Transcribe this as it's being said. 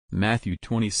Matthew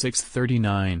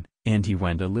 26:39, and he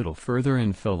went a little further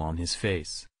and fell on his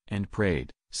face, and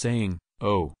prayed, saying,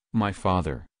 "Oh, my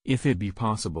Father, if it be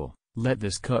possible, let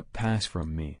this cup pass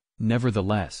from me,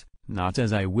 nevertheless, not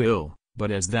as I will,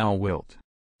 but as thou wilt."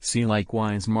 See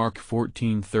likewise Mark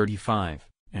 14:35,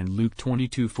 and Luke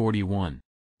 22:41.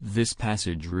 This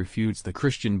passage refutes the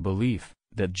Christian belief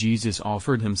that Jesus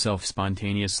offered himself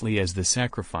spontaneously as the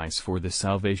sacrifice for the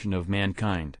salvation of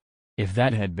mankind. If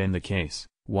that had been the case,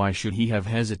 why should he have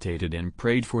hesitated and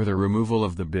prayed for the removal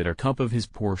of the bitter cup of his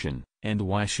portion, and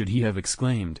why should he have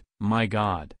exclaimed, my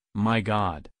God,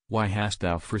 why hast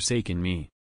thou forsaken me?"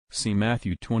 See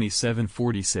Matthew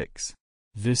 27:46.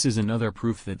 This is another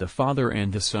proof that the Father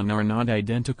and the Son are not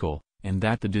identical, and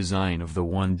that the design of the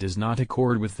one does not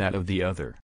accord with that of the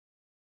other.